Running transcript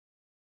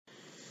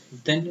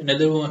Then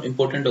another one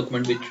important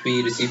document which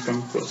we receive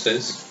from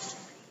process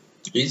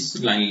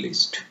is line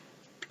list.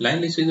 Line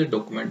list is a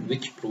document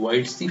which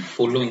provides the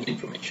following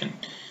information: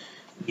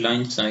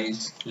 line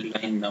size,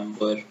 line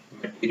number,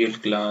 material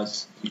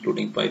class,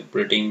 including pipe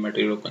rating,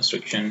 material of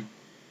construction,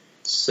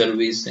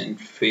 service and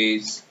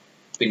phase,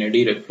 pin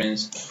ID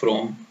reference,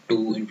 from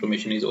to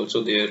information is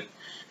also there,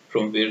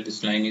 from where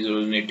this line is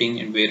originating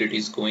and where it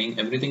is going.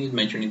 Everything is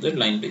mentioned in the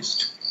line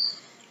list.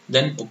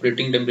 Then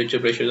operating temperature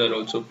pressures are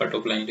also part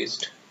of line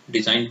list.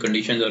 Design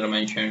conditions are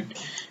mentioned.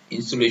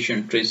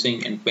 Installation,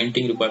 tracing and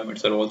painting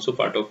requirements are also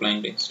part of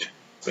line list.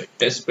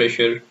 Test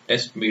pressure,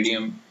 test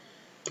medium,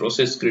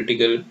 process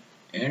critical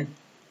and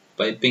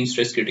piping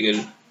stress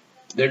critical.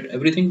 That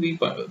everything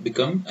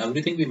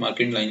everything we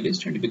mark in line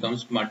list and it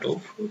becomes part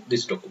of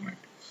this document.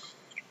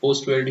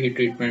 Post weld heat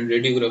treatment,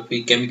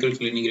 radiography, chemical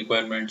cleaning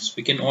requirements,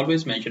 we can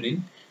always mention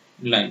in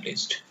line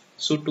list.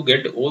 So to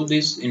get all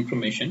this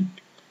information,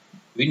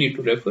 we need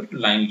to refer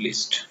line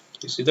list.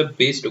 This is the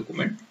base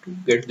document to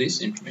get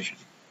this information.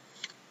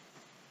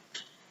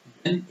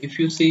 Then if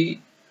you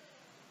see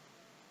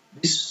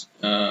this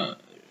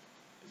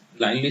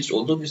line list,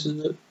 although this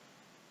is a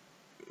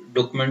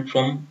document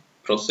from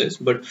process,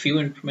 but few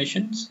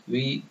informations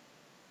we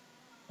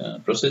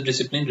process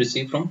discipline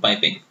receive from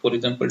piping. For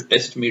example,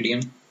 test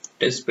medium,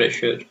 test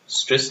pressure,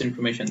 stress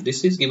information.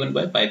 This is given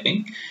by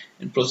piping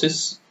and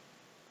process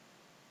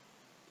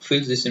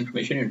fills this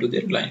information into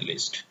their line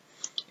list.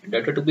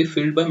 Data to be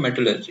filled by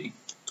metallurgy,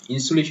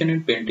 installation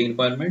and painting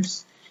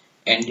requirements,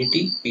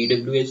 NDT,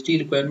 PWHD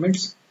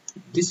requirements.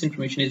 This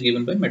information is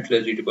given by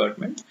metallurgy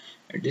department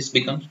and this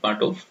becomes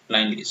part of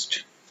line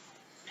list.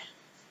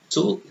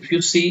 So if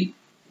you see,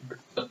 the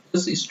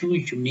purpose is to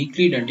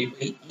uniquely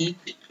identify each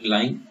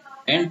line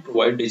and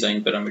provide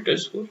design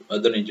parameters for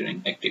other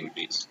engineering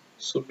activities.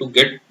 So to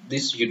get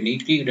this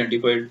uniquely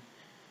identified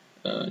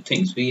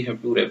things, we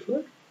have to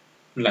refer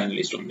line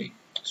list only.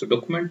 So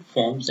document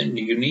forms and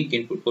unique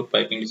input for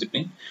piping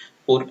discipline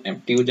for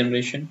MTO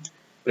generation,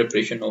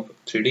 preparation of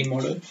 3D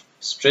model,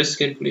 stress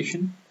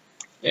calculation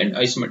and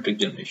isometric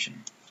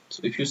generation.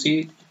 So if you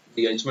see,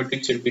 the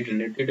isometric should be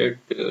generated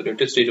at the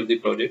later stage of the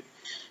project.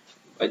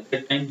 At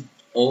that time,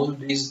 all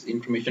these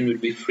information will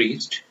be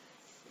freezed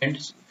and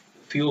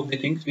few of the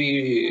things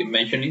we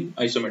mention in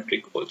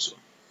isometric also.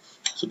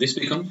 So this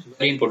becomes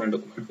very important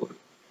document for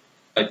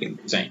piping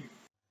design.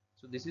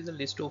 So this is a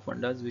list of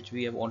fundas which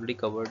we have already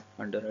covered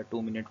under a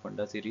 2-minute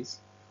funda series,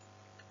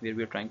 where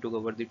we are trying to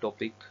cover the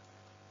topic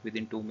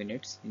within 2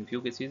 minutes. In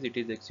few cases it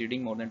is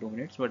exceeding more than 2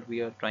 minutes, but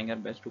we are trying our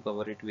best to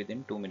cover it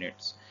within 2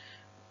 minutes.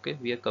 Okay,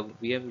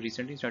 we have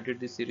recently started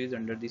this series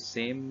under the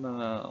same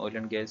oil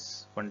and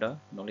gas funda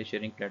knowledge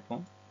sharing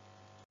platform.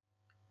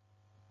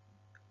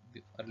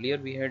 Earlier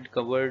we had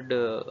covered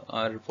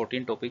our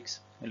 14 topics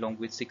along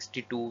with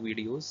 62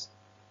 videos.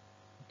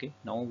 Okay,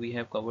 now we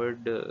have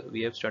covered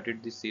we have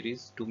started this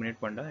series 2-minute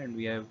funda and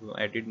we have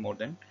added more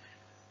than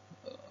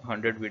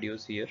 100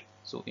 videos here.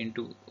 So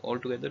into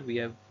altogether we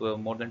have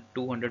more than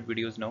 200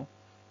 videos now.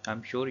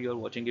 I'm sure you are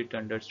watching it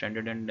under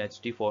standard and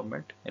HD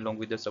format along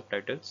with the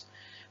subtitles.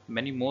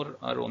 Many more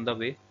are on the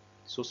way,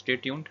 so stay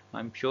tuned.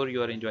 I'm sure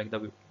you are enjoying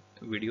the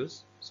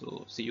videos.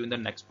 So see you in the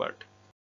next part.